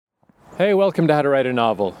Hey, welcome to How to Write a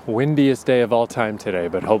Novel. Windiest day of all time today,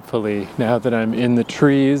 but hopefully now that I'm in the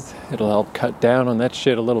trees, it'll help cut down on that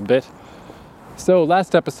shit a little bit. So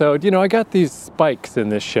last episode, I got these spikes in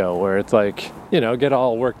this show where it's like, get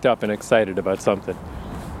all worked up and excited about something.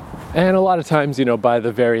 And a lot of times, by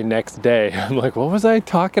the very next day, I'm like, what was I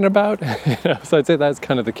talking about? So I'd say that's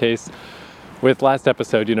kind of the case with last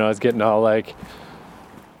episode. I was getting all like,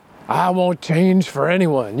 I won't change for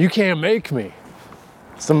anyone. You can't make me.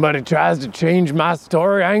 Somebody tries to change my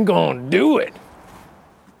story, I ain't gonna do it.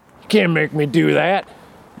 You can't make me do that.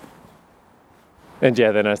 And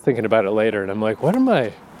yeah, then I was thinking about it later and I'm like, what am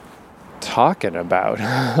I talking about?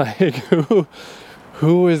 Like,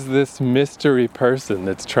 who is this mystery person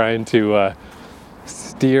that's trying to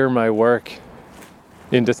steer my work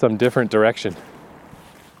into some different direction?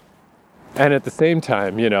 And at the same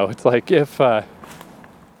time, it's like if,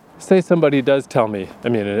 say somebody does tell me,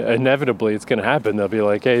 inevitably it's going to happen. They'll be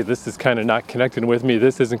like, hey, this is kind of not connecting with me.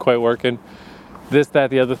 This isn't quite working. This,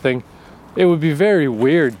 that, the other thing. It would be very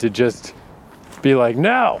weird to just be like,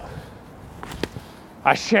 no,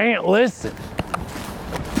 I shan't listen.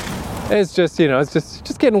 It's just, it's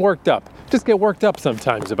just getting worked up. Just get worked up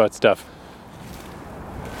sometimes about stuff.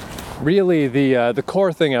 Really, the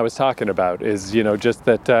core thing I was talking about is, just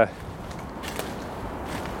that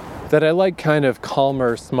I like kind of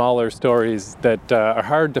calmer, smaller stories that are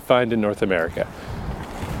hard to find in North America.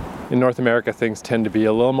 In North America, things tend to be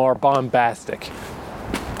a little more bombastic.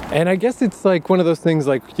 And I guess it's like one of those things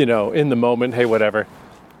like, in the moment, hey, whatever.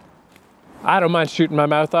 I don't mind shooting my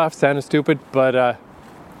mouth off, sounding stupid, but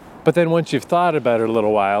then once you've thought about it a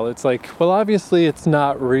little while, it's like, well, obviously it's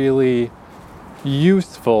not really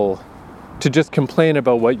useful to just complain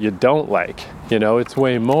about what you don't like. It's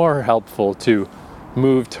way more helpful to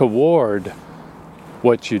move toward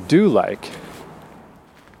what you do like.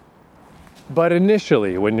 But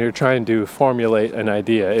initially, when you're trying to formulate an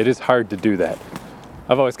idea, it is hard to do that.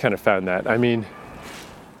 I've always kind of found that.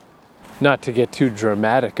 Not to get too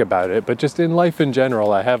dramatic about it, but just in life in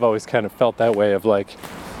general, I have always kind of felt that way of like,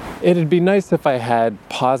 it'd be nice if I had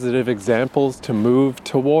positive examples to move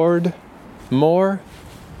toward more.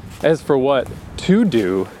 As for what to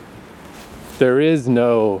do, there is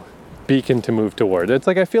no beacon to move toward. It's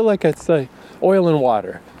like, I feel like it's like oil and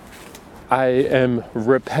water. I am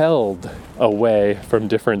repelled away from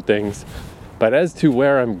different things, but as to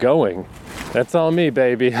where I'm going, that's all me,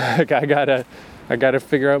 baby. Like, I gotta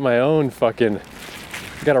figure out my own I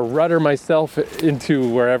gotta rudder myself into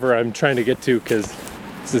wherever I'm trying to get to, because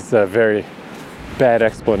this is a very bad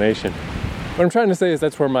explanation. What I'm trying to say is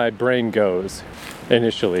that's where my brain goes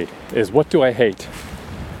initially, is what do I hate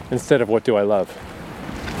instead of what do I love?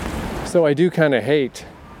 So I do kind of hate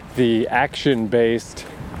the action-based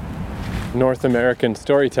North American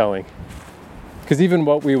storytelling, because even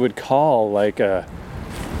what we would call like a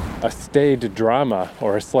staged drama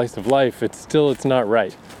or a slice of life, it's not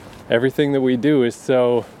right. Everything that we do is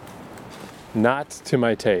so not to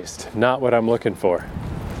my taste, not what I'm looking for.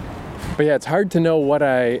 But yeah, it's hard to know what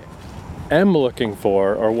I am looking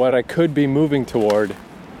for or what I could be moving toward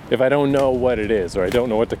if I don't know what it is, or I don't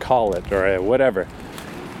know what to call it, or whatever.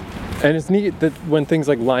 And it's neat that when things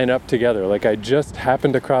like line up together, like I just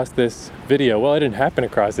happened across this video. Well, I didn't happen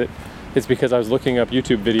across it. It's because I was looking up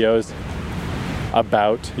YouTube videos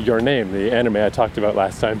about Your Name, the anime I talked about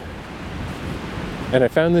last time. And I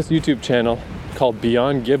found this YouTube channel called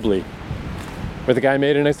Beyond Ghibli, where the guy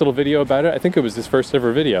made a nice little video about it. I think it was his first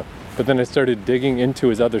ever video. But then I started digging into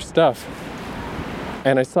his other stuff,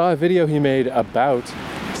 and I saw a video he made about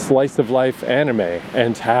slice of life anime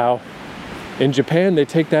and how in Japan, they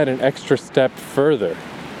take that an extra step further.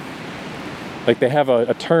 Like, they have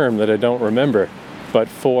a term that I don't remember, but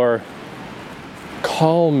for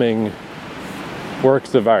calming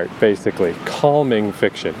works of art, basically, calming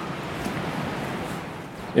fiction.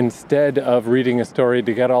 Instead of reading a story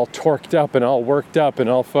to get all torqued up and all worked up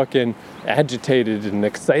and all fucking agitated and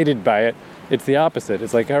excited by it, it's the opposite.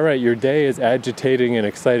 It's like, all right, your day is agitating and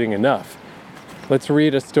exciting enough. Let's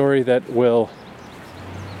read a story that will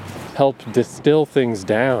help distill things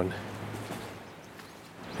down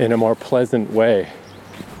in a more pleasant way.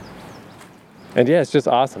 And yeah, it's just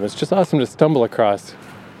awesome. It's just awesome to stumble across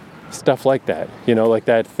stuff like that. Like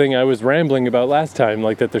that thing I was rambling about last time,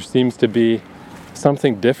 like that there seems to be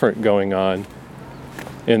something different going on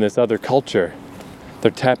in this other culture. They're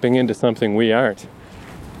tapping into something we aren't.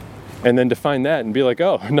 And then to find that and be like,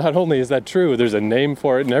 oh, not only is that true, there's a name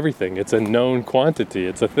for it and everything. It's a known quantity.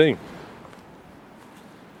 It's a thing.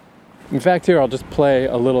 In fact, here I'll just play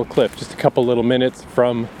a little clip, just a couple little minutes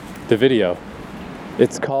from the video.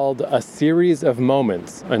 It's called A Series of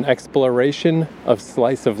Moments, an exploration of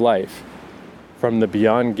slice of life, from the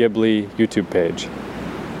Beyond Ghibli YouTube page.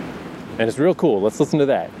 And it's real cool. Let's listen to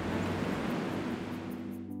that.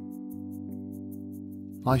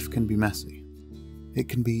 Life can be messy. It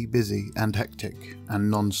can be busy and hectic and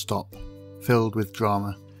non-stop, filled with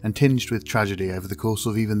drama and tinged with tragedy over the course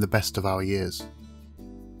of even the best of our years.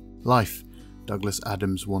 Life, Douglas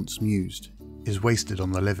Adams once mused, is wasted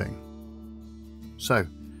on the living. So,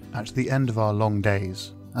 at the end of our long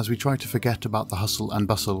days, as we try to forget about the hustle and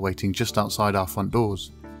bustle waiting just outside our front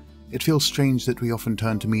doors, it feels strange that we often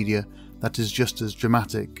turn to media that is just as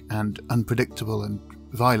dramatic and unpredictable and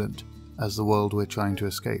violent as the world we're trying to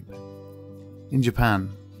escape. In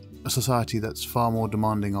Japan, a society that's far more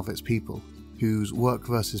demanding of its people, whose work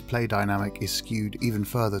versus play dynamic is skewed even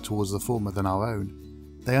further towards the former than our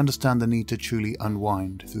own, they understand the need to truly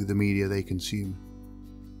unwind through the media they consume,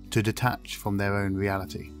 to detach from their own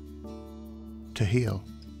reality, to heal.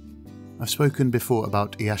 I've spoken before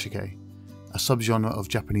about iyashikei, a subgenre of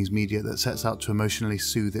Japanese media that sets out to emotionally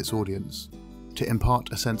soothe its audience, to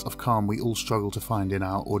impart a sense of calm we all struggle to find in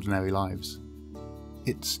our ordinary lives.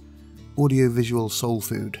 It's audiovisual soul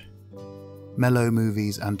food, mellow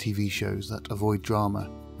movies and TV shows that avoid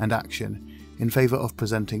drama and action in favour of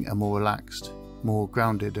presenting a more relaxed, more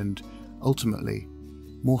grounded and, ultimately,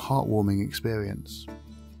 more heartwarming experience.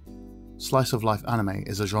 Slice of life anime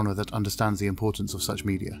is a genre that understands the importance of such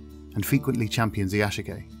media and frequently champions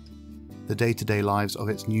iyashikei. The day-to-day lives of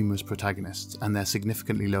its numerous protagonists and their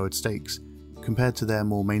significantly lowered stakes, compared to their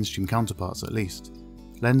more mainstream counterparts at least,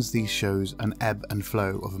 lends these shows an ebb and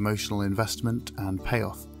flow of emotional investment and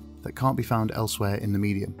payoff that can't be found elsewhere in the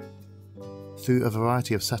medium. Through a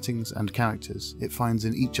variety of settings and characters, it finds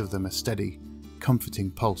in each of them a steady,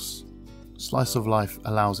 comforting pulse. Slice of life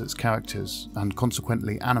allows its characters, and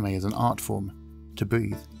consequently anime as an art form, to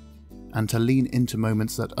breathe, and to lean into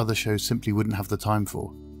moments that other shows simply wouldn't have the time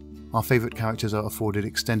for. Our favourite characters are afforded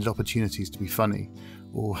extended opportunities to be funny,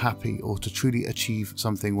 or happy, or to truly achieve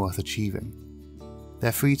something worth achieving.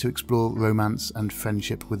 They're free to explore romance and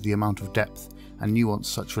friendship with the amount of depth and nuance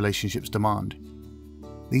such relationships demand.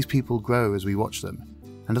 These people grow as we watch them,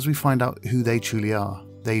 and as we find out who they truly are,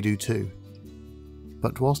 they do too.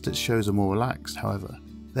 But whilst its shows are more relaxed, however,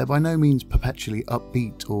 they're by no means perpetually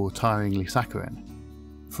upbeat or tiringly saccharine.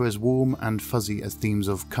 For as warm and fuzzy as themes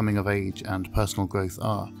of coming of age and personal growth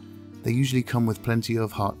are, they usually come with plenty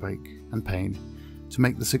of heartbreak and pain to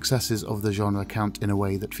make the successes of the genre count in a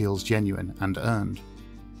way that feels genuine and earned.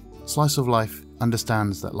 Slice of Life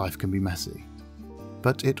understands that life can be messy,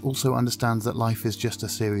 but it also understands that life is just a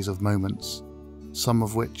series of moments, some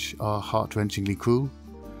of which are heart-wrenchingly cruel,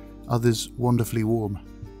 others wonderfully warm.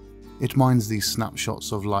 It mines these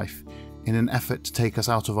snapshots of life in an effort to take us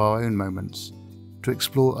out of our own moments, to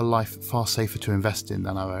explore a life far safer to invest in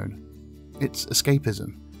than our own. It's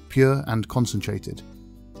escapism, pure and concentrated.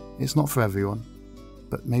 It's not for everyone,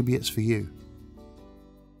 but maybe it's for you.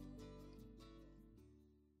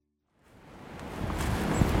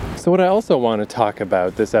 So what I also want to talk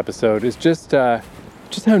about this episode is just how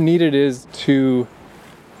neat it is to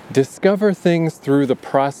discover things through the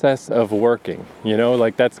process of working. You know,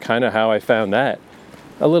 like that's kind of how I found that.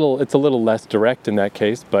 It's a little less direct in that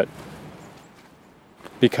case, but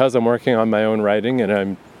because I'm working on my own writing and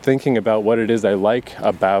I'm thinking about what it is I like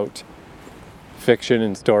about fiction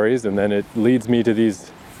and stories, and then it leads me to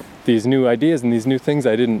these new ideas and these new things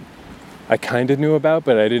I kind of knew about,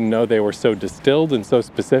 but I didn't know they were so distilled and so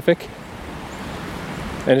specific.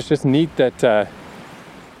 And it's just neat that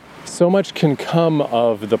so much can come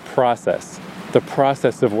of the process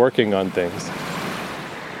of working on things.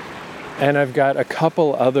 And I've got a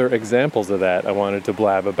couple other examples of that I wanted to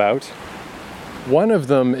blab about. One of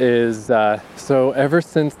them is, so ever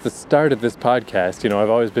since the start of this podcast, I've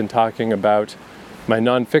always been talking about my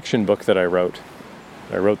nonfiction book that I wrote.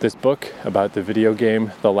 I wrote this book about the video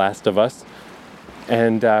game The Last of Us.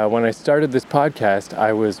 And when I started this podcast,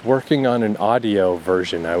 I was working on an audio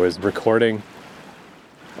version. I was recording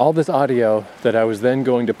all this audio that I was then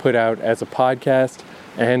going to put out as a podcast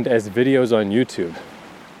and as videos on YouTube.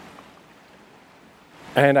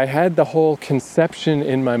 And I had the whole conception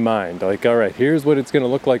in my mind, like, all right, here's what it's going to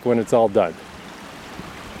look like when it's all done.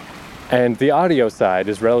 And the audio side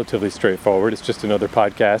is relatively straightforward. It's just another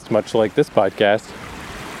podcast, much like this podcast.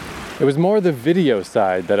 It was more the video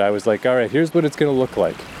side that I was like, all right, here's what it's going to look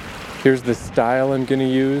like. Here's the style I'm going to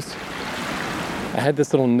use. I had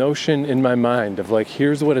this little notion in my mind of like,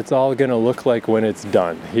 here's what it's all going to look like when it's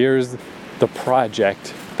done. Here's the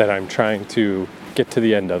project that I'm trying to get to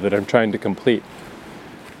the end of, that I'm trying to complete.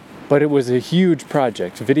 But it was a huge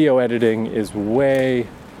project. Video editing is way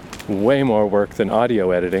more work than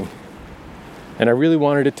audio editing. And I really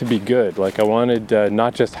wanted it to be good. Like, I wanted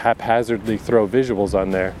not just haphazardly throw visuals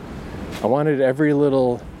on there. I wanted every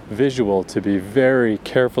little visual to be very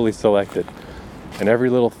carefully selected. And every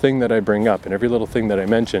little thing that I bring up and every little thing that I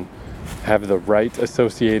mention have the right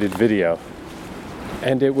associated video.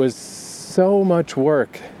 And it was so much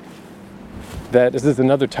work that this is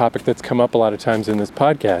another topic that's come up a lot of times in this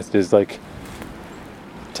podcast, is like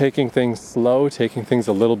taking things slow, taking things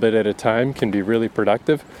a little bit at a time can be really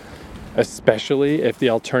productive, especially if the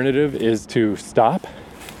alternative is to stop.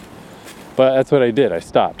 But that's what I did. I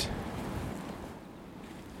stopped.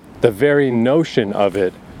 The very notion of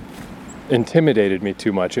it intimidated me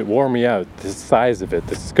too much. It wore me out, the size of it,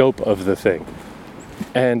 the scope of the thing.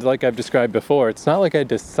 And like I've described before, it's not like I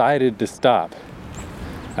decided to stop.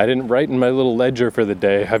 I didn't write in my little ledger for the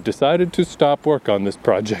day, I've decided to stop work on this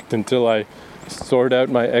project until I sort out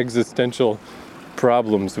my existential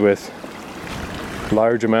problems with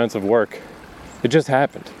large amounts of work. It just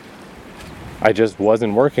happened. I just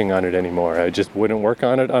wasn't working on it anymore. I just wouldn't work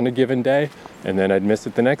on it on a given day, and then I'd miss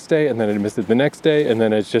it the next day, and then I'd miss it the next day, and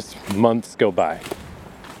then it's just months go by.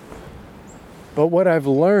 But what I've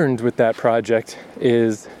learned with that project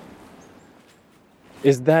is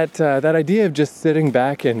that that idea of just sitting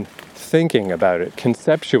back and thinking about it,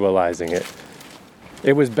 conceptualizing it.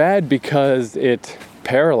 It was bad because it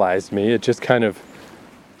paralyzed me. It just kind of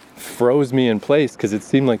froze me in place because it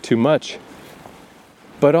seemed like too much.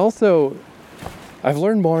 But also, I've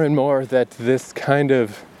learned more and more that this kind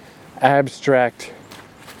of abstract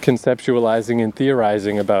conceptualizing and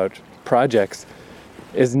theorizing about projects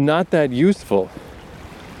is not that useful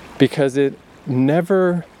because it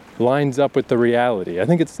never lines up with the reality. I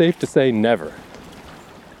think it's safe to say never.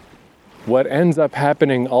 What ends up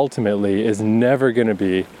happening ultimately is never going to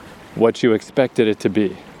be what you expected it to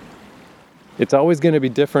be. It's always going to be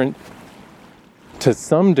different to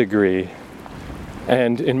some degree,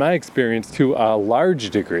 and in my experience, to a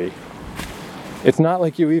large degree. It's not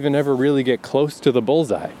like you even ever really get close to the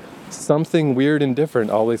bullseye. Something weird and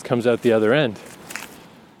different always comes out the other end.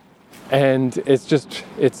 And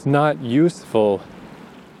it's not useful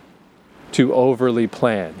to overly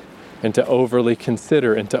plan and to overly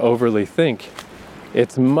consider and to overly think.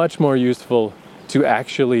 It's much more useful to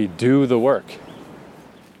actually do the work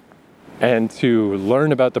and to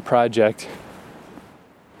learn about the project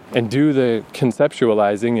and do the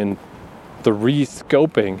conceptualizing and the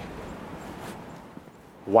re-scoping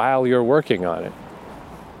while you're working on it.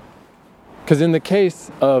 Because in the case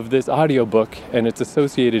of this audiobook and its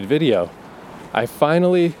associated video, I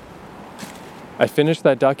finished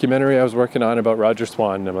that documentary I was working on about Roger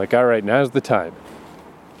Swan, and I'm like, all right, now's the time.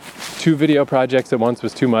 2 video projects at once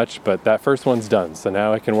was too much, but that first one's done, so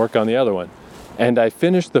now I can work on the other one. And I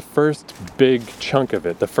finished the first big chunk of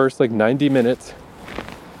it, the first 90 minutes,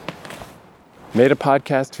 made a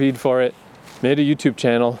podcast feed for it, made a YouTube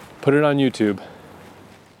channel, put it on YouTube.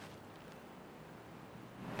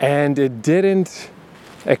 And it didn't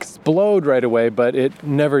explode right away, but it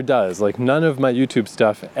never does. None of my YouTube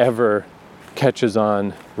stuff ever catches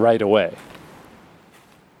on right away.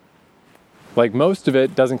 Most of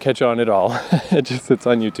it doesn't catch on at all. It just sits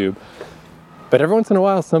on YouTube. But every once in a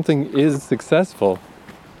while something is successful,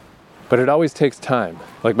 but it always takes time.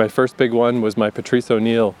 My first big one was my Patrice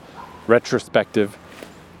O'Neill retrospective,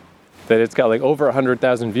 that it's got over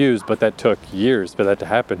 100,000 views, but that took years for that to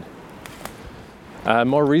happen.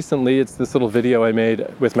 More recently, it's this little video I made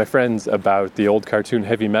with my friends about the old cartoon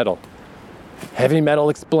Heavy Metal. Heavy Metal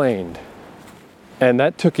Explained. And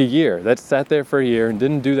that took a year. That sat there for a year and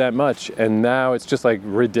didn't do that much. And now it's just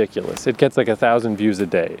ridiculous. It gets 1,000 views a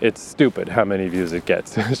day. It's stupid how many views it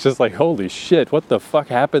gets. It's just holy shit, what the fuck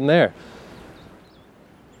happened there?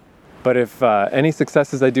 But if any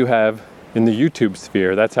successes I do have in the YouTube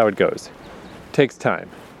sphere, that's how it goes. It takes time.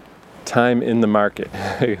 Time in the market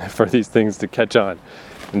for these things to catch on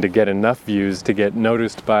and to get enough views to get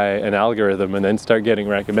noticed by an algorithm and then start getting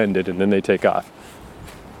recommended, and then they take off.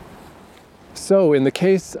 So in the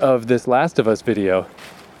case of this Last of Us video,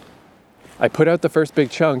 I put out the first big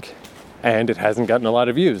chunk and it hasn't gotten a lot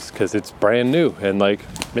of views because it's brand new and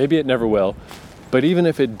maybe it never will. But even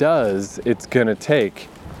if it does, it's gonna take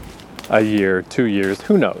a year, 2 years,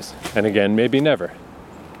 who knows? And again, maybe never.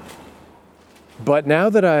 But now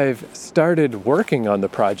that I've started working on the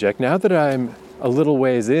project, now that I'm a little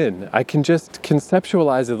ways in, I can just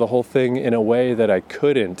conceptualize the whole thing in a way that I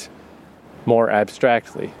couldn't more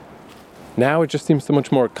abstractly. Now it just seems so much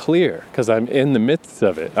more clear because I'm in the midst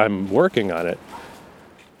of it. I'm working on it.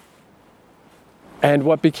 And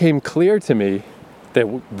what became clear to me that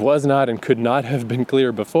was not and could not have been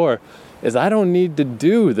clear before is I don't need to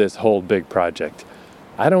do this whole big project.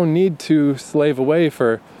 I don't need to slave away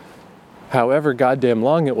for however goddamn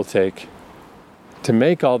long it will take to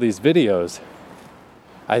make all these videos.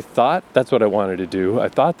 I thought that's what I wanted to do. I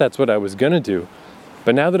thought that's what I was going to do.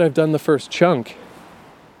 But now that I've done the first chunk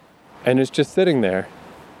and it's just sitting there,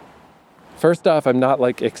 first off, I'm not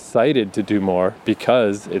like excited to do more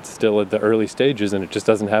because it's still at the early stages and it just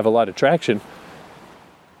doesn't have a lot of traction.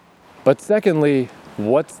 But secondly,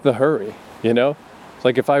 what's the hurry, you know?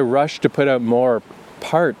 Like if I rush to put out more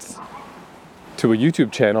parts to a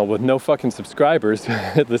YouTube channel with no fucking subscribers,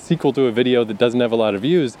 the sequel to a video that doesn't have a lot of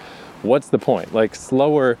views, what's the point? Like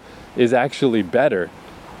slower is actually better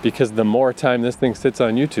because the more time this thing sits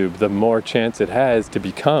on YouTube, the more chance it has to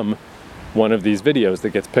become one of these videos that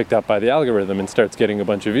gets picked up by the algorithm and starts getting a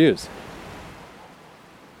bunch of views.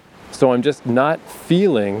 So I'm just not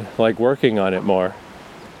feeling like working on it more.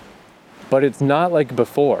 But it's not like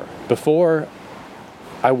before. Before,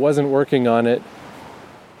 I wasn't working on it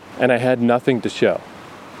and I had nothing to show.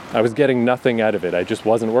 I was getting nothing out of it. I just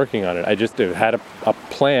wasn't working on it. I just had a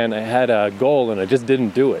plan, I had a goal, and I just didn't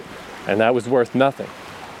do it. And that was worth nothing.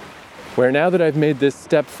 Where now that I've made this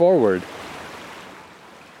step forward,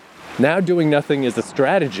 now doing nothing is a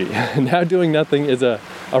strategy. Now doing nothing is a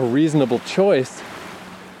reasonable choice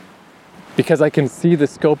because I can see the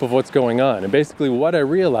scope of what's going on. And basically what I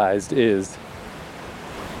realized is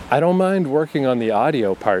I don't mind working on the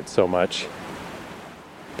audio part so much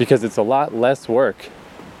because it's a lot less work.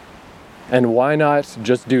 And why not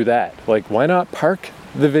just do that? Like, why not park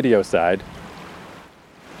the video side,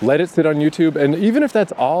 let it sit on YouTube, and even if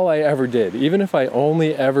that's all I ever did, even if I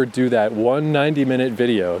only ever do that one 90-minute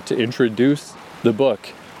video to introduce the book,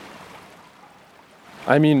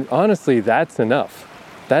 I mean, honestly, that's enough.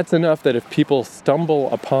 That's enough that if people stumble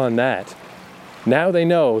upon that, now they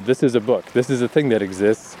know this is a book, this is a thing that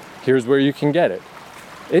exists, here's where you can get it.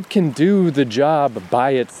 It can do the job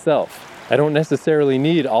by itself. I don't necessarily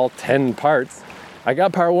need all 10 parts. I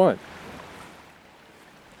got part 1.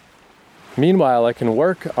 Meanwhile, I can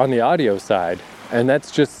work on the audio side, and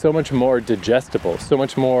that's just so much more digestible, so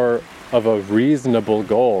much more of a reasonable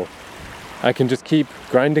goal. I can just keep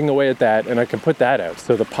grinding away at that, and I can put that out.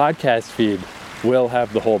 So the podcast feed will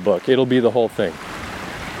have the whole book. It'll be the whole thing,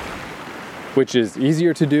 which is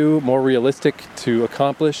easier to do, more realistic to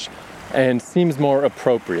accomplish, and seems more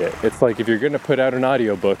appropriate. It's like if you're going to put out an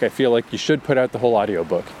audiobook, I feel like you should put out the whole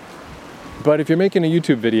audiobook. But if you're making a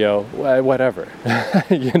YouTube video, whatever,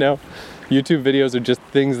 you know, YouTube videos are just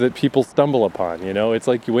things that people stumble upon, you know, it's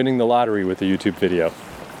like you winning the lottery with a YouTube video.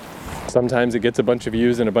 Sometimes it gets a bunch of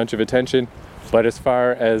views and a bunch of attention, but as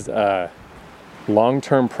far as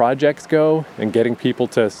long-term projects go and getting people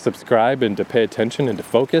to subscribe and to pay attention and to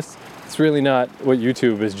focus, it's really not what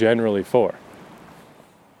YouTube is generally for.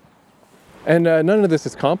 And none of this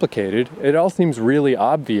is complicated. It all seems really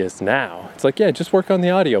obvious now. It's like, yeah, just work on the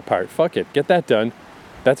audio part. Fuck it. Get that done.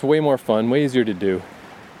 That's way more fun, way easier to do.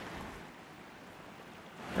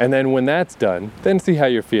 And then when that's done, then see how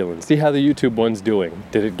you're feeling. See how the YouTube one's doing.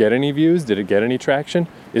 Did it get any views? Did it get any traction?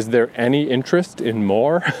 Is there any interest in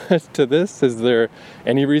more to this? Is there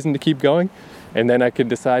any reason to keep going? And then I can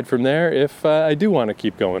decide from there if I do want to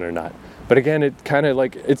keep going or not. But again, it kind of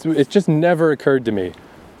like, it's just never occurred to me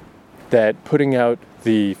that putting out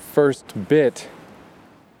the first bit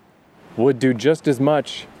would do just as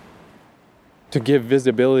much to give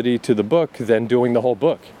visibility to the book than doing the whole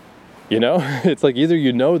book. You know, it's like either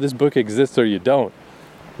you know this book exists or you don't.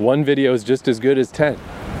 One video is just as good as 10.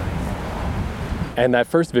 And that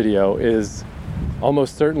first video is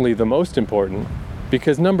almost certainly the most important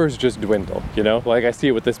because numbers just dwindle, you know, like I see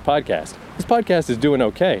it with this podcast. This podcast is doing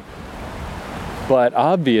okay. But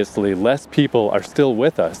obviously less people are still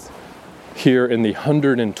with us here in the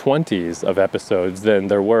 120s of episodes than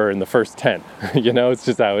there were in the first 10. You know, it's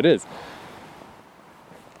just how it is.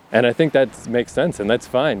 And I think that makes sense, and that's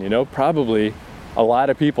fine. You know, probably a lot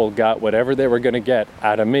of people got whatever they were going to get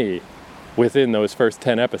out of me within those first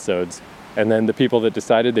 10 episodes. And then the people that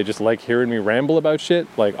decided they just like hearing me ramble about shit,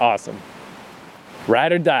 like, awesome.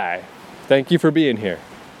 Ride or die. Thank you for being here.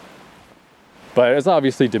 But it's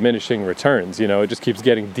obviously diminishing returns. You know, it just keeps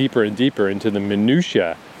getting deeper and deeper into the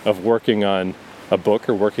minutia of working on a book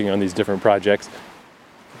or working on these different projects.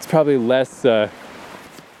 It's probably less, I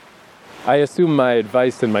assume my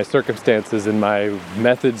advice and my circumstances and my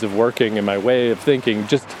methods of working and my way of thinking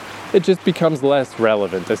it just becomes less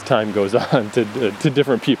relevant as time goes on to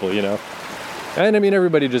different people, you know. And I mean,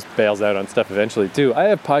 everybody just bails out on stuff eventually too. I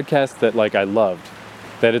have podcasts that like I loved,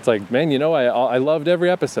 that it's like, man, you know, I loved every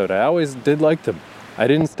episode. I always did like them. I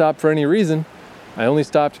didn't stop for any reason. I only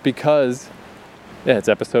stopped because, it's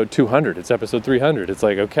episode 200, it's episode 300. It's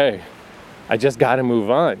like, okay, I just got to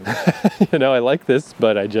move on. I like this,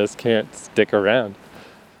 but I just can't stick around.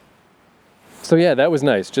 So yeah, that was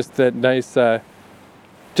nice. Just that nice,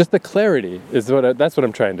 just the clarity is that's what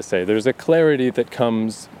I'm trying to say. There's a clarity that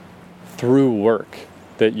comes through work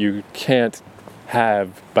that you can't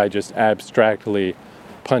have by just abstractly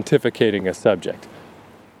pontificating a subject.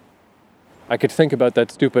 I could think about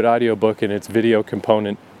that stupid audiobook and its video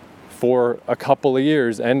component for a couple of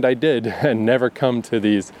years, and I did, and never come to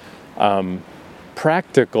these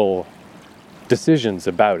practical decisions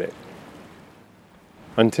about it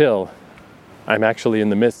until I'm actually in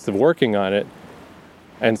the midst of working on it,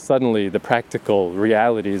 and suddenly the practical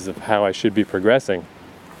realities of how I should be progressing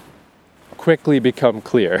quickly become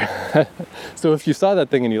clear. So if you saw that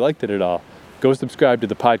thing and you liked it at all, go subscribe to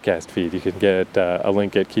the podcast feed. You can get a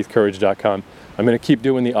link at keithcourage.com. I'm going to keep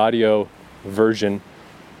doing the audio version,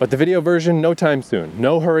 but the video version, no time soon.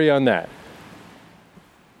 No hurry on that.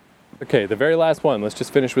 Okay, the very last one. Let's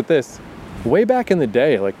just finish with this. Way back in the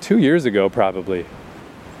day, like 2 years ago probably,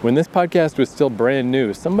 when this podcast was still brand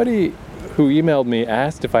new, somebody who emailed me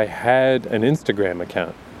asked if I had an Instagram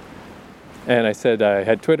account. And I said I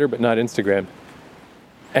had Twitter, but not Instagram.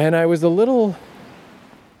 And I was a little,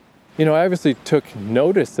 I obviously took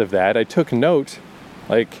notice of that. I took note,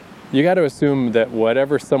 you got to assume that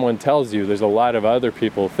whatever someone tells you, there's a lot of other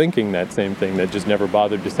people thinking that same thing that just never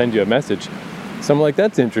bothered to send you a message. So I'm like,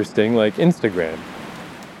 that's interesting, like Instagram.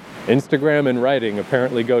 Instagram and writing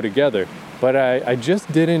apparently go together. But I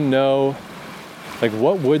just didn't know,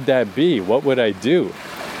 what would that be? What would I do?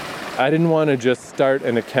 I didn't want to just start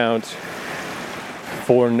an account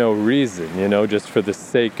for no reason, just for the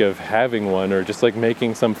sake of having one, or just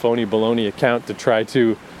making some phony baloney account to try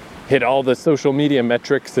to hit all the social media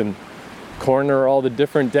metrics and corner all the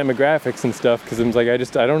different demographics and stuff, because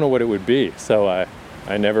I don't know what it would be. So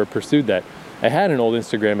I never pursued that. I had an old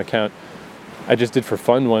Instagram account I just did for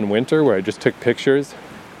fun one winter where I just took pictures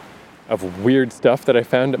of weird stuff that I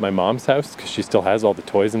found at my mom's house, because she still has all the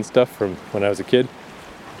toys and stuff from when I was a kid.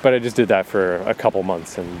 But I just did that for a couple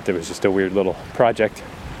months, and it was just a weird little project.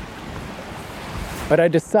 But I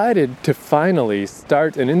decided to finally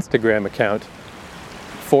start an Instagram account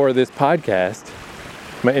for this podcast.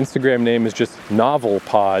 My Instagram name is just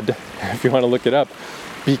NovelPod, if you want to look it up,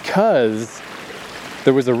 because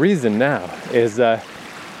there was a reason now.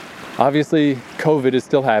 Obviously COVID is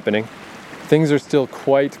still happening. Things are still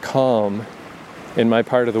quite calm in my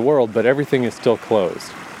part of the world, but everything is still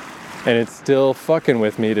closed. And it's still fucking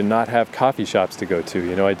with me to not have coffee shops to go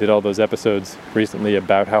to. I did all those episodes recently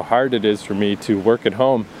about how hard it is for me to work at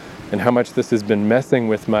home and how much this has been messing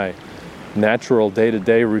with my natural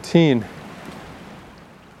day-to-day routine.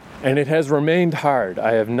 And it has remained hard.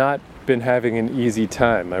 I have not been having an easy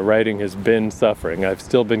time. My writing has been suffering. I've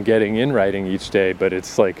still been getting in writing each day, but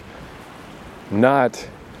it's not,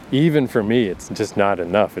 even for me, it's just not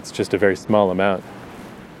enough. It's just a very small amount.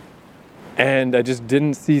 And I just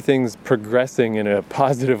didn't see things progressing in a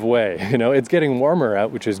positive way. It's getting warmer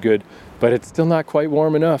out, which is good, but it's still not quite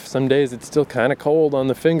warm enough. Some days it's still kind of cold on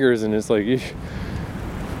the fingers, and it's eesh.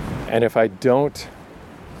 And if I don't,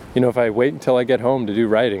 if I wait until I get home to do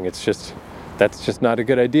writing, that's just not a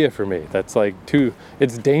good idea for me. That's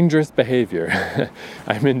it's dangerous behavior.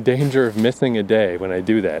 I'm in danger of missing a day when I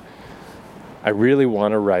do that. I really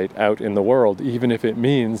want to write out in the world, even if it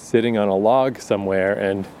means sitting on a log somewhere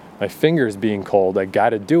and my fingers being cold. I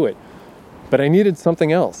got to do it. But I needed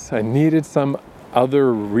something else. I needed some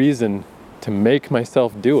other reason to make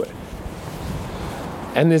myself do it.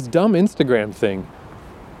 And this dumb Instagram thing,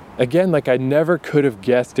 again, I never could have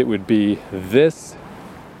guessed it would be this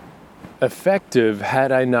effective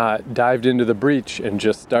had I not dived into the breach and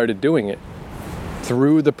just started doing it.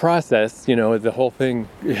 Through the process, the whole thing,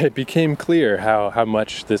 it became clear how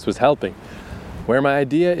much this was helping. Where my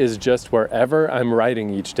idea is just wherever I'm writing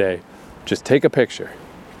each day, just take a picture.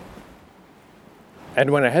 And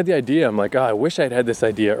when I had the idea, I'm like, I wish I'd had this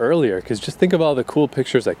idea earlier, because just think of all the cool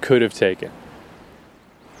pictures I could have taken.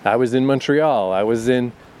 I was in Montreal, I was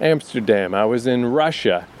in Amsterdam, I was in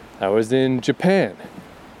Russia, I was in Japan,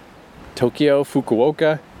 Tokyo,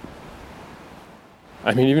 Fukuoka.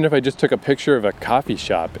 Even if I just took a picture of a coffee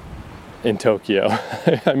shop in Tokyo,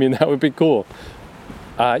 that would be cool.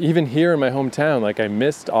 Even here in my hometown, I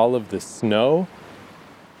missed all of the snow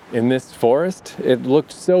in this forest. It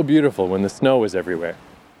looked so beautiful when the snow was everywhere.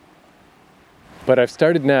 But I've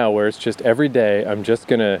started now where it's just every day I'm just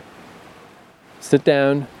gonna sit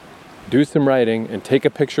down, do some writing, and take a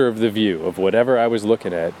picture of the view of whatever I was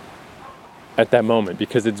looking at that moment,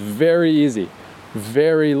 because it's very easy,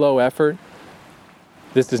 very low effort,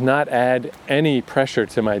 This does not add any pressure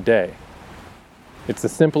to my day. It's the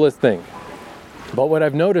simplest thing. But what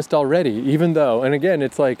I've noticed already, even though, and again,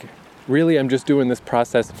 it's like, really I'm just doing this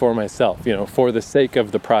process for myself, for the sake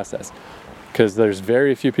of the process. Because there's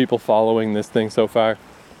very few people following this thing so far.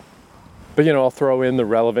 But I'll throw in the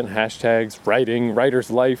relevant hashtags, writing,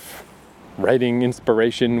 writer's life, writing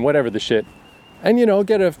inspiration, whatever the shit. And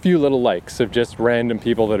get a few little likes of just random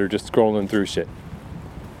people that are just scrolling through shit.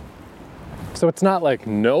 So it's not like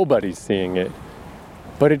nobody's seeing it,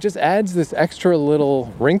 but it just adds this extra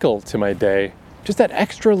little wrinkle to my day, just that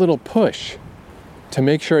extra little push to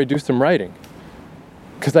make sure I do some writing.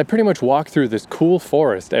 Because I pretty much walk through this cool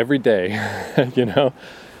forest every day,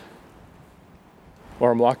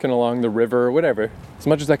 or I'm walking along the river or whatever. As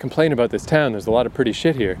much as I complain about this town, there's a lot of pretty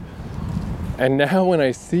shit here. And now when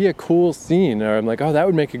I see a cool scene, or I'm like, oh, that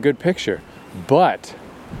would make a good picture, but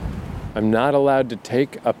I'm not allowed to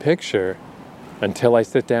take a picture until I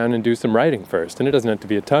sit down and do some writing first. And it doesn't have to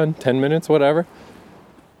be a ton, 10 minutes, whatever.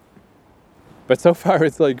 But so far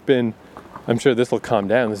it's been, I'm sure this will calm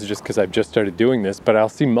down. This is just because I've just started doing this, but I'll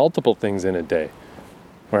see multiple things in a day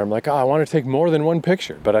where I'm like, oh, I want to take more than one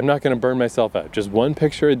picture, but I'm not going to burn myself out. Just one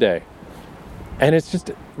picture a day. And it's just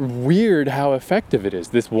weird how effective it is.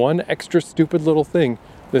 This one extra stupid little thing,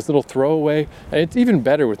 this little throwaway. And it's even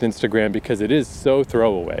better with Instagram because it is so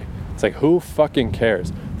throwaway. It's like, who fucking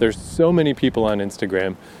cares? There's so many people on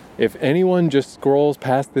Instagram. If anyone just scrolls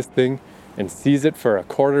past this thing and sees it for a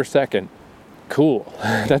quarter second, cool.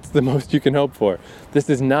 That's the most you can hope for. This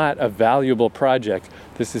is not a valuable project.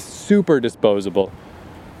 This is super disposable.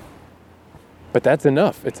 But that's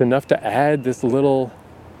enough. It's enough to add this little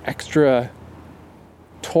extra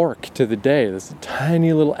torque to the day, this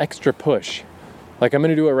tiny little extra push. Like I'm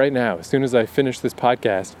going to do it right now. As soon as I finish this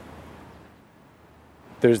podcast,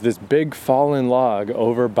 there's this big fallen log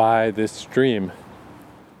over by this stream.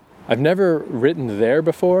 I've never written there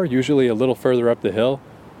before, usually a little further up the hill.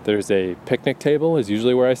 There's a picnic table is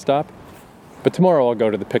usually where I stop. But tomorrow I'll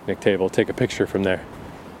go to the picnic table, take a picture from there.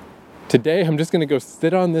 Today I'm just going to go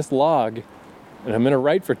sit on this log and I'm going to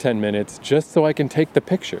write for 10 minutes just so I can take the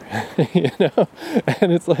picture,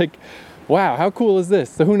 And it's like, wow, how cool is this?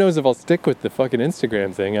 So who knows if I'll stick with the fucking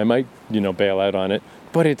Instagram thing. I might, bail out on it.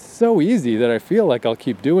 But it's so easy that I feel like I'll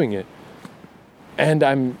keep doing it. And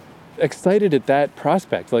I'm excited at that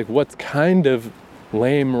prospect. Like what's kind of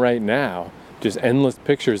lame right now, just endless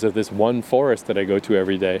pictures of this one forest that I go to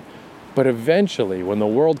every day. But eventually, when the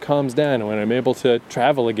world calms down and when I'm able to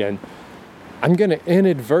travel again, I'm going to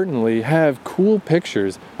inadvertently have cool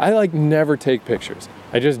pictures. I never take pictures.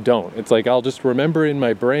 I just don't. It's like I'll just remember in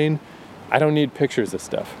my brain, I don't need pictures of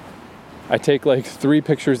stuff. I take 3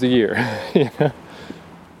 pictures a year.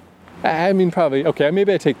 I mean, probably, okay,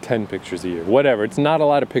 maybe I take 10 pictures a year. Whatever. It's not a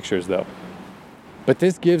lot of pictures though. But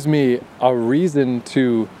this gives me a reason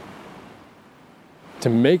to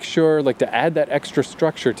make sure, to add that extra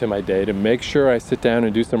structure to my day, to make sure I sit down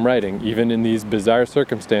and do some writing, even in these bizarre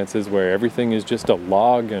circumstances where everything is just a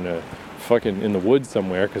log and a fucking in the woods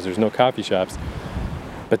somewhere because there's no coffee shops.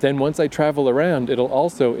 But then once I travel around, it'll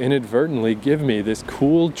also inadvertently give me this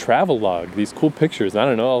cool travel log, these cool pictures. I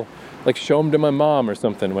don't know, I'll show them to my mom or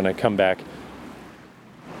something when I come back.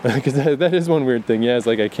 Because that is one weird thing. Yeah, it's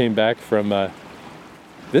I came back from,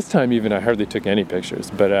 this time even I hardly took any pictures,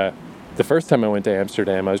 but the first time I went to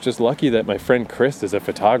Amsterdam, I was just lucky that my friend Chris is a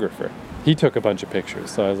photographer. He took a bunch of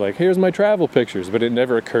pictures. So I was like, here's my travel pictures, but it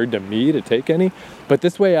never occurred to me to take any. But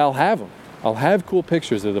this way I'll have them. I'll have cool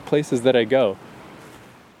pictures of the places that I go.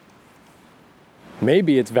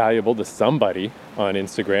 Maybe it's valuable to somebody on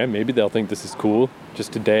Instagram. Maybe they'll think this is cool.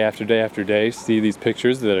 Just day after day after day, see these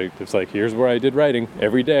pictures that it's here's where I did writing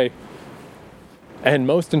every day. And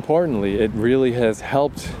most importantly, it really has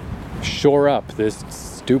helped shore up this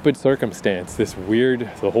stupid circumstance, this weird,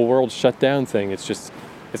 the whole world shut down thing. It's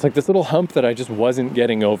like this little hump that I just wasn't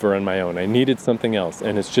getting over on my own. I needed something else.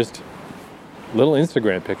 And it's just little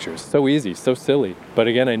Instagram pictures. So easy, so silly. But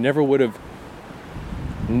again, I never would have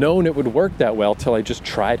known it would work that well till I just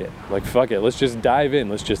tried it. Fuck it, let's just dive in.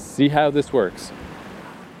 Let's just see how this works.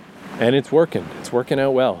 And it's working. It's working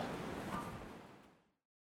out well.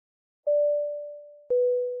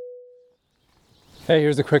 Hey,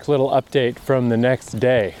 here's a quick little update from the next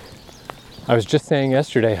day. I was just saying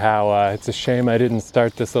yesterday how it's a shame I didn't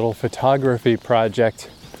start this little photography project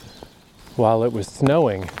while it was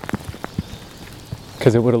snowing,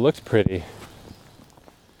 because it would have looked pretty.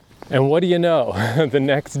 And what do you know? The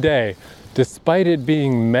next day, despite it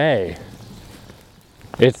being May,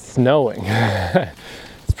 it's snowing.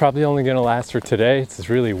 It's probably only going to last for today. It's this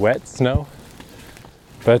really wet snow.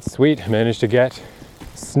 But sweet, I managed to get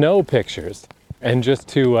snow pictures. And just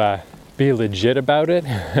to be legit about it,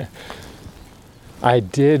 I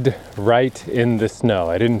did write in the snow.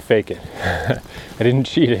 I didn't fake it. I didn't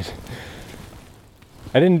cheat it.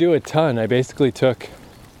 I didn't do a ton. I basically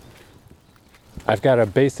I've got a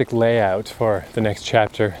basic layout for the next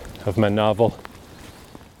chapter of my novel,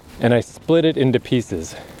 and I split it into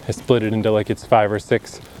pieces. I split it into like it's 5 or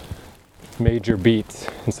 6 major beats.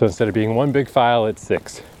 And so instead of being one big file, it's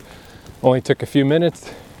 6. Only took a few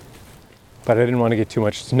minutes, but I didn't want to get too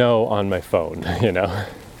much snow on my phone, you know.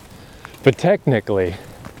 But technically,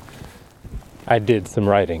 I did some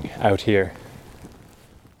writing out here.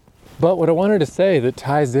 But what I wanted to say that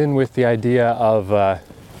ties in with the idea of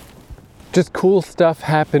just cool stuff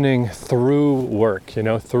happening through work, you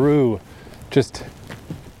know, through just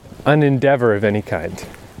an endeavor of any kind,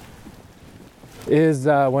 is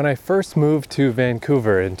when I first moved to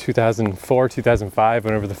Vancouver in 2004, 2005,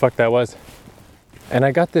 whenever the fuck that was. And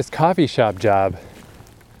I got this coffee shop job.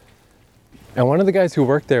 And one of the guys who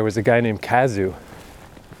worked there was a guy named Kazu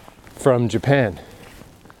from Japan.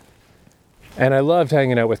 And I loved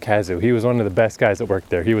hanging out with Kazu. He was one of the best guys that worked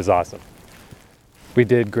there. He was awesome. We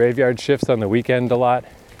did graveyard shifts on the weekend a lot.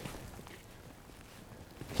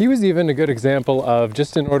 He was even a good example of,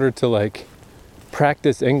 just in order to like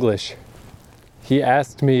practice English, he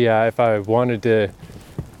asked me if I wanted to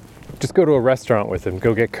just go to a restaurant with him,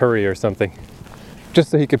 go get curry or something, just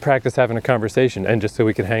so he could practice having a conversation and just so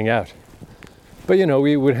we could hang out. But you know,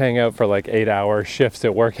 we would hang out for like 8-hour shifts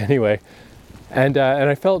at work anyway. And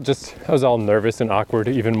I felt I was all nervous and awkward,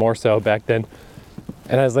 even more so back then.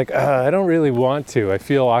 And I was like, I don't really want to. I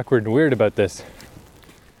feel awkward and weird about this.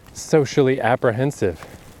 Socially apprehensive.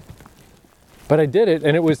 But I did it,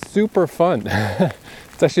 and it was super fun.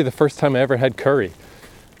 It's actually the first time I ever had curry.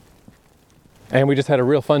 And we just had a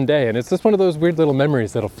real fun day. And it's just one of those weird little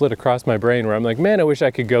memories that'll flit across my brain where I'm like, man, I wish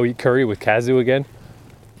I could go eat curry with Kazu again.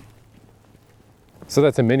 So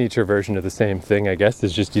that's a miniature version of the same thing, I guess,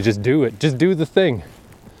 is just, you just do it. Just do the thing.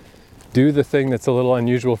 Do the thing that's a little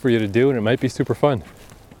unusual for you to do, and it might be super fun.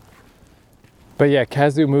 But yeah,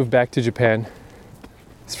 Kazu moved back to Japan.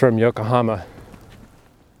 He's from Yokohama.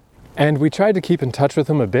 And we tried to keep in touch with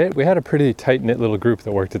him a bit. We had a pretty tight-knit little group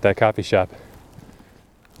that worked at that coffee shop.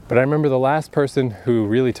 But I remember the last person who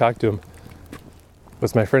really talked to him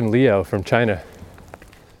was my friend Leo from China.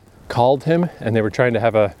 Called him, and they were trying to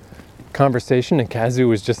have a conversation, and Kazu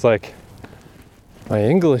was just like, my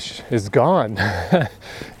English is gone.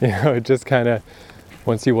 You know, it just kind of,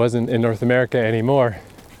 once he wasn't in North America anymore,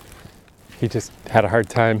 he just had a hard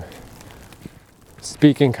time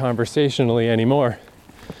speaking conversationally anymore.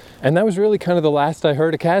 And that was really kind of the last I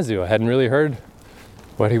heard of Kazu. I hadn't really heard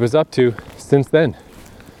what he was up to since then.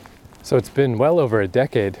 So it's been well over a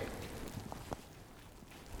decade.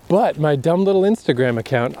 But my dumb little Instagram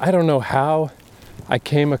account, I don't know how I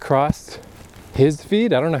came across his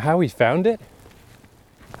feed. I don't know how he found it.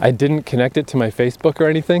 I didn't connect it to my Facebook or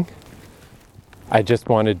anything. I just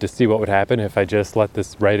wanted to see what would happen if I just let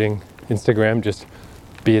this writing Instagram just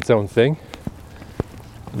be its own thing.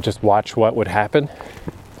 Just watch what would happen.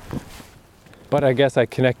 But I guess I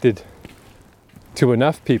connected to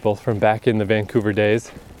enough people from back in the Vancouver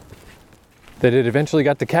days that it eventually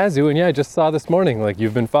got to Kazu. And yeah, I just saw this morning, like,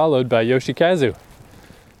 you've been followed by Yoshi Kazu.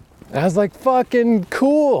 And I was like, fucking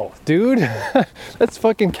cool, dude. That's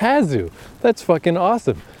fucking Kazu. That's fucking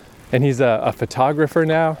awesome. And he's a photographer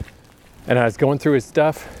now. And I was going through his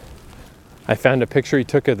stuff. I found a picture he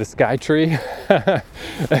took of the sky tree.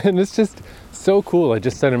 And it's just so cool. I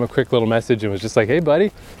just sent him a quick little message and was just like, hey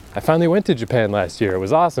buddy, I finally went to Japan last year. It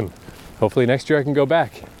was awesome. Hopefully next year I can go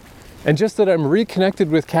back. And just that I'm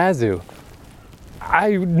reconnected with Kazu,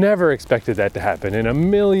 I never expected that to happen in a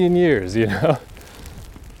million years, you know?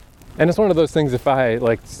 And it's one of those things, if I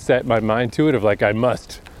like set my mind to it, of like, I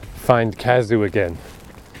must find Kazu again,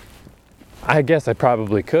 I guess I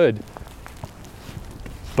probably could.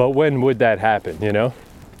 But when would that happen, you know?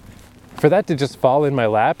 For that to just fall in my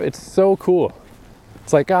lap, it's so cool.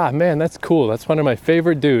 It's like, ah, man, that's cool. That's one of my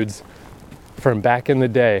favorite dudes from back in the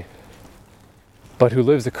day, but who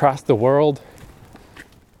lives across the world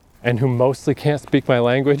and who mostly can't speak my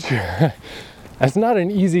language. That's not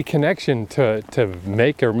an easy connection to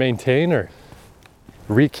make or maintain or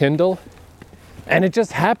rekindle. And it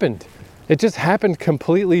just happened. It just happened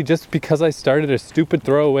completely just because I started a stupid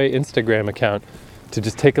throwaway Instagram account to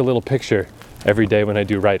just take a little picture every day when I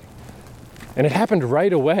do writing. And it happened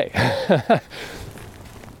right away.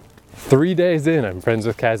 3 days in, I'm friends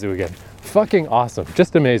with Kazu again. Fucking awesome.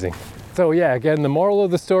 Just amazing. So yeah, again, the moral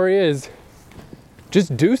of the story is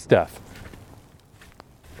just do stuff.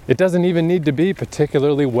 It doesn't even need to be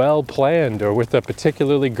particularly well planned or with a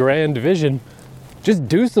particularly grand vision. just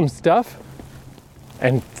do some stuff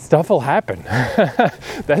and stuff will happen.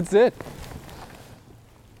 That's it.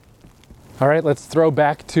 All right, let's throw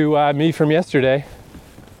back to me from yesterday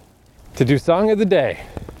to do Song of the Day.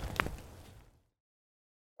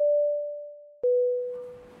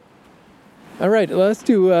 All right, let's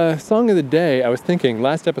do Song of the Day. I was thinking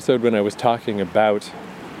last episode when I was talking about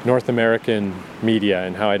North American media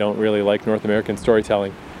and how I don't really like North American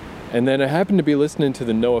storytelling. And then I happened to be listening to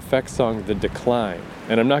the NoFX song, The Decline.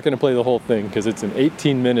 And I'm not going to play the whole thing because it's an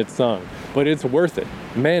 18-minute song, but it's worth it.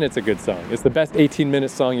 Man, it's a good song. It's the best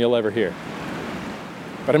 18-minute song you'll ever hear.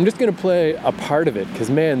 But I'm just going to play a part of it because,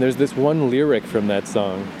 man, there's this one lyric from that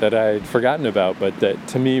song that I'd forgotten about, but that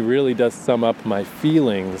to me really does sum up my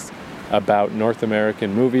feelings about North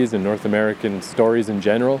American movies and North American stories in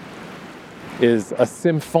general, is a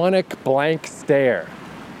symphonic blank stare.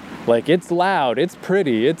 Like, it's loud, it's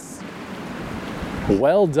pretty, it's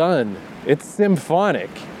well done, it's symphonic.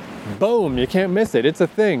 Boom, you can't miss it. It's a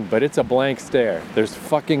thing, but it's a blank stare. There's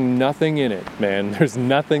fucking nothing in it, man. There's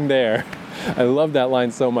nothing there. I love that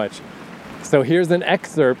line so much. So here's an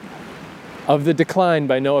excerpt of The Decline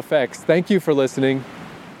by NoFX. Thank you for listening.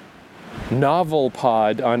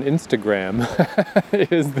 NovelPod on Instagram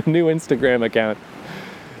is the new Instagram account.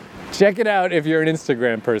 Check it out if you're an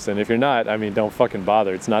Instagram person. If you're not, I mean, don't fucking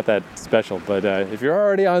bother. It's not that special. But if you're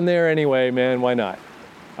already on there anyway, man, why not?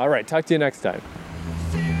 All right, talk to you next time.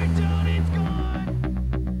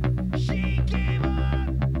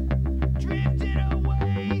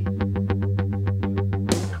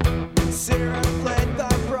 Sarah